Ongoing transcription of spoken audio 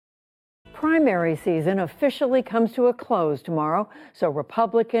Primary season officially comes to a close tomorrow, so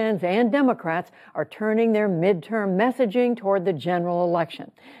Republicans and Democrats are turning their midterm messaging toward the general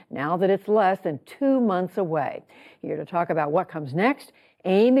election, now that it's less than 2 months away. Here to talk about what comes next,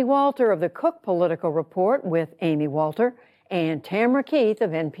 Amy Walter of the Cook Political Report with Amy Walter and Tamara Keith of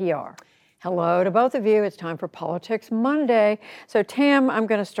NPR. Hello to both of you. It's time for Politics Monday. So Tam, I'm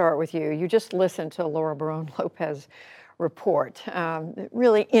going to start with you. You just listened to Laura Barron-Lopez report.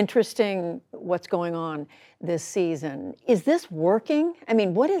 Really interesting what's going on this season. Is this working? I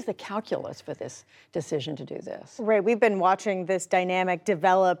mean, what is the calculus for this decision to do this? Right. We've been watching this dynamic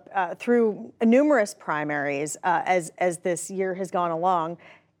develop through numerous primaries as this year has gone along.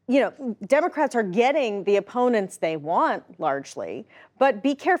 You know, Democrats are getting the opponents they want largely, but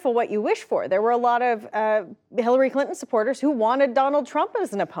be careful what you wish for. There were a lot of Hillary Clinton supporters who wanted Donald Trump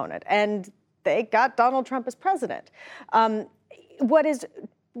as an opponent, and they got Donald Trump as president. What is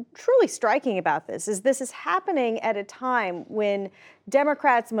truly striking about this is happening at a time when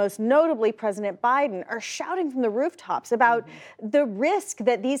Democrats, most notably President Biden, are shouting from the rooftops about the risk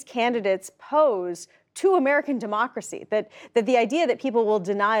that these candidates pose to American democracy, that the idea that people will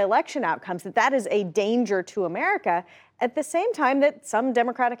deny election outcomes, that is a danger to America, at the same time that some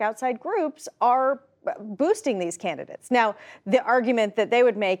Democratic outside groups are boosting these candidates. Now, the argument that they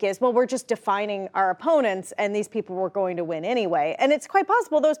would make is, well, we're just defining our opponents and these people were going to win anyway. And it's quite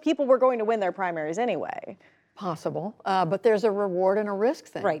possible those people were going to win their primaries anyway. Possible, but there's a reward and a risk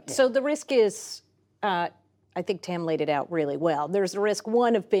thing. Right, so the risk is, I think Tam laid it out really well. There's the risk,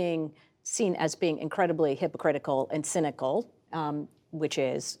 one, of being seen as being incredibly hypocritical and cynical, which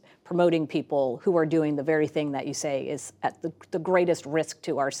is promoting people who are doing the very thing that you say is at the greatest risk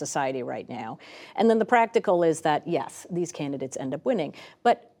to our society right now. And then the practical is that, yes, these candidates end up winning.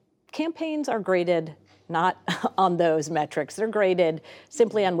 But campaigns are graded not on those metrics. They're graded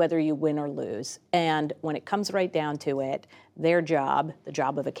simply on whether you win or lose. And when it comes right down to it, their job, the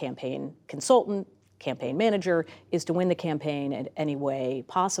job of a campaign consultant, campaign manager, is to win the campaign in any way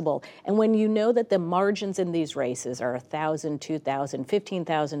possible. And when you know that the margins in these races are 1,000, 2,000,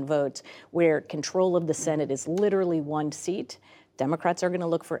 15,000 votes, where control of the Senate is literally one seat, Democrats are going to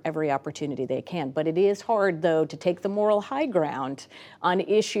look for every opportunity they can. But it is hard, though, to take the moral high ground on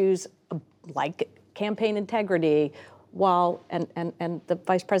issues like campaign integrity, while, and the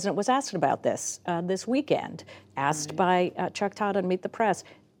vice president was asked about this this weekend, asked by Chuck Todd on Meet the Press,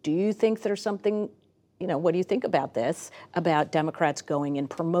 do you think there's something, you know, what do you think about this, about Democrats going and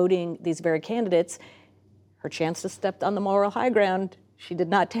promoting these very candidates? Her chance to step on the moral high ground, she did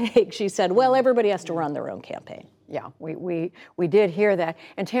not take. She said, well, everybody has to run their own campaign. Yeah, we did hear that.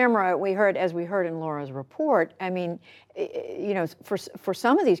 And Tamara, as we heard in Laura's report, I mean, you know, for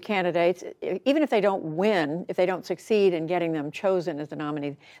some of these candidates, even if they don't win, if they don't succeed in getting them chosen as the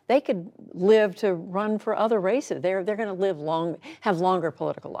nominee, they could live to run for other races. They're going to have longer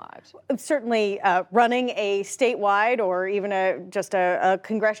political lives. Certainly running a statewide or even just a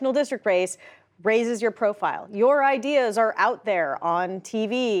congressional district race raises your profile. Your ideas are out there on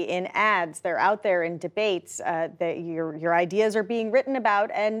TV, in ads, they're out there in debates, your ideas are being written about,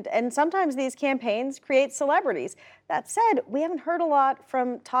 and sometimes these campaigns create celebrities. That said, we haven't heard a lot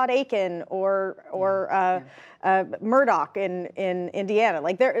from Todd Akin or Murdoch in Indiana.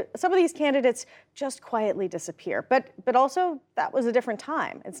 Like, some of these candidates just quietly disappear. But also, that was a different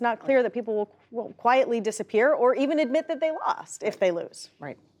time. It's not clear that people will quietly disappear or even admit that they lost if they lose.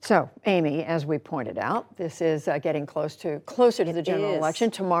 Right. So, Amy, as we pointed out, this is getting closer to the general election.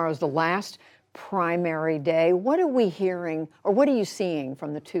 Tomorrow's the last primary day. What are we hearing, or what are you seeing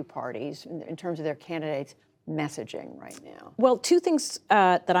from the two parties in terms of their candidates' messaging right now? Well, two things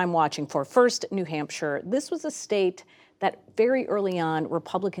that I'm watching for. First, New Hampshire. This was a state that very early on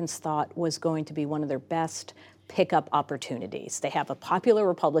Republicans thought was going to be one of their best pickup opportunities. They have a popular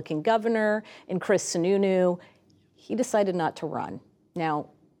Republican governor in Chris Sununu. He decided not to run. Now,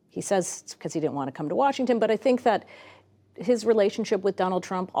 he says it's because he didn't want to come to Washington, but I think that his relationship with Donald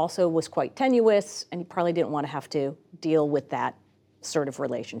Trump also was quite tenuous, and he probably didn't want to have to deal with that sort of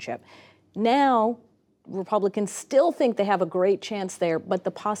relationship. Now, Republicans still think they have a great chance there, but the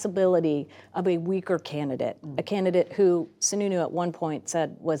possibility of a weaker candidate, a candidate who Sununu at one point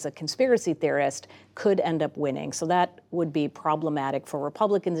said was a conspiracy theorist, could end up winning. So that would be problematic for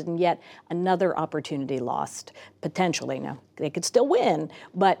Republicans, and yet another opportunity lost, potentially. Now, they could still win,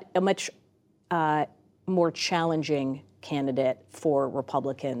 but a much more challenging candidate for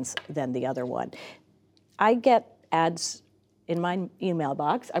Republicans than the other one. I get ads in my email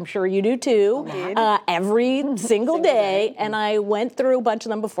box, I'm sure you do too, every single day. And I went through a bunch of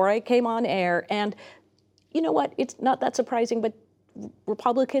them before I came on air. And you know what? It's not that surprising, but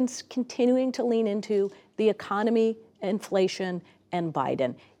Republicans continuing to lean into the economy, inflation, and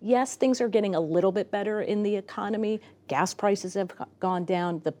Biden. Yes, things are getting a little bit better in the economy. Gas prices have gone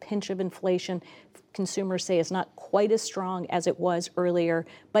down. The pinch of inflation, consumers say, is not quite as strong as it was earlier,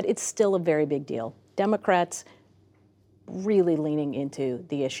 but it's still a very big deal. Democrats really leaning into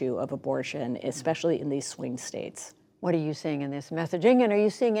the issue of abortion, especially in these swing states. What are you seeing in this messaging? And are you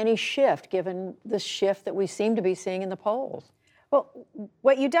seeing any shift, given the shift that we seem to be seeing in the polls? Well,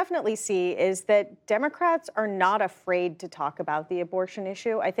 what you definitely see is that Democrats are not afraid to talk about the abortion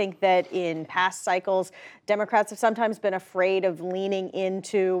issue. I think that in past cycles, Democrats have sometimes been afraid of leaning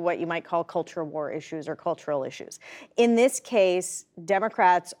into what you might call culture war issues or cultural issues. In this case,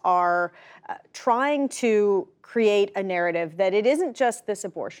 Democrats are trying to create a narrative that it isn't just this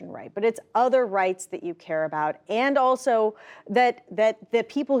abortion right, but it's other rights that you care about, and also that the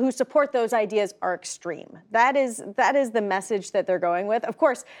people who support those ideas are extreme. That is the message that they're going with. Of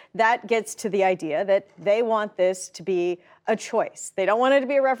course, that gets to the idea that they want this to be a choice. They don't want it to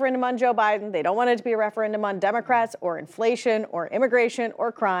be a referendum on Joe Biden. They don't want it to be a referendum on Democrats or inflation or immigration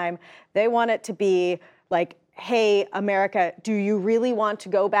or crime. They want it to be like, hey, America, do you really want to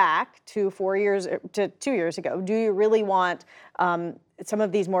go back to 2 years ago? Do you really want some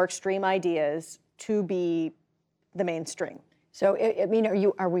of these more extreme ideas to be the mainstream? So, I mean,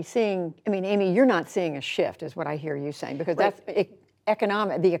 are we seeing, I mean, Amy, you're not seeing a shift, is what I hear you saying, because Right. that's the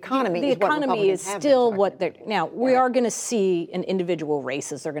economy The is what economy Republicans is have been still talking what about. they're, now we are going to see in individual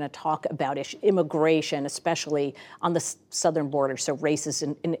races, they're going to talk about immigration, especially on the southern border, so races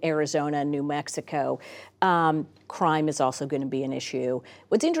in Arizona and New Mexico. Crime is also going to be an issue.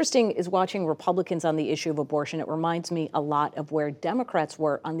 What's interesting is watching Republicans on the issue of abortion. It reminds me a lot of where Democrats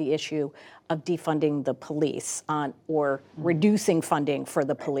were on the issue of defunding the police or reducing funding for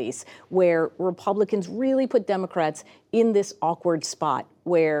the police, where Republicans really put Democrats in this awkward spot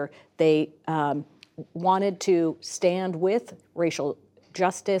where they wanted to stand with racial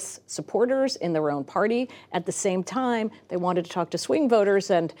justice supporters in their own party. At the same time, they wanted to talk to swing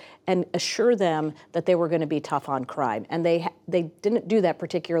voters and assure them that they were going to be tough on crime. And they didn't do that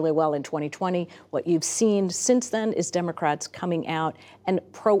particularly well in 2020. What you've seen since then is Democrats coming out and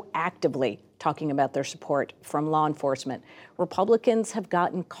proactively talking about their support from law enforcement. Republicans have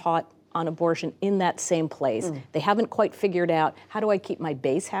gotten caught on abortion in that same place. They haven't quite figured out, how do I keep my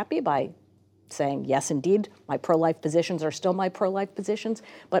base happy by saying, yes, indeed, my pro-life positions are still my pro-life positions,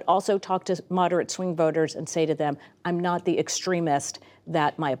 but also talk to moderate swing voters and say to them, I'm not the extremist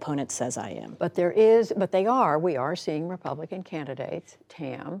that my opponent says I am. But we are seeing Republican candidates,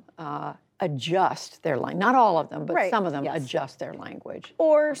 Tam, adjust their language. Not all of them, but Right. some of them Yes. adjust their language.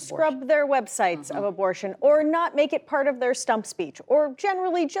 Or scrub their websites of abortion, or not make it part of their stump speech, or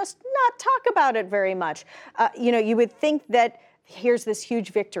generally just not talk about it very much. You would think that here's this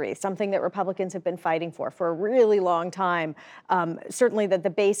huge victory, something that Republicans have been fighting for a really long time, certainly that the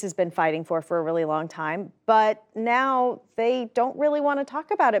base has been fighting for a really long time, but now they don't really want to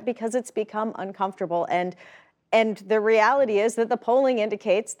talk about it because it's become uncomfortable. And the reality is that the polling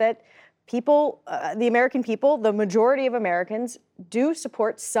indicates that people, the American people, the majority of Americans do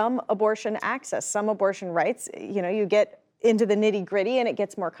support some abortion access, some abortion rights. You get into the nitty gritty and it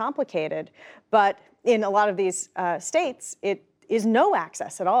gets more complicated. But in a lot of these states, it is no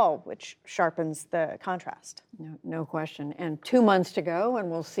access at all, which sharpens the contrast. No question. And 2 months to go, and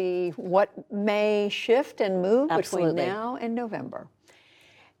we'll see what may shift and move Absolutely. between now and November.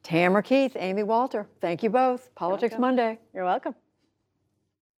 Tamara Keith, Amy Walter, thank you both. Politics Monday. You're welcome.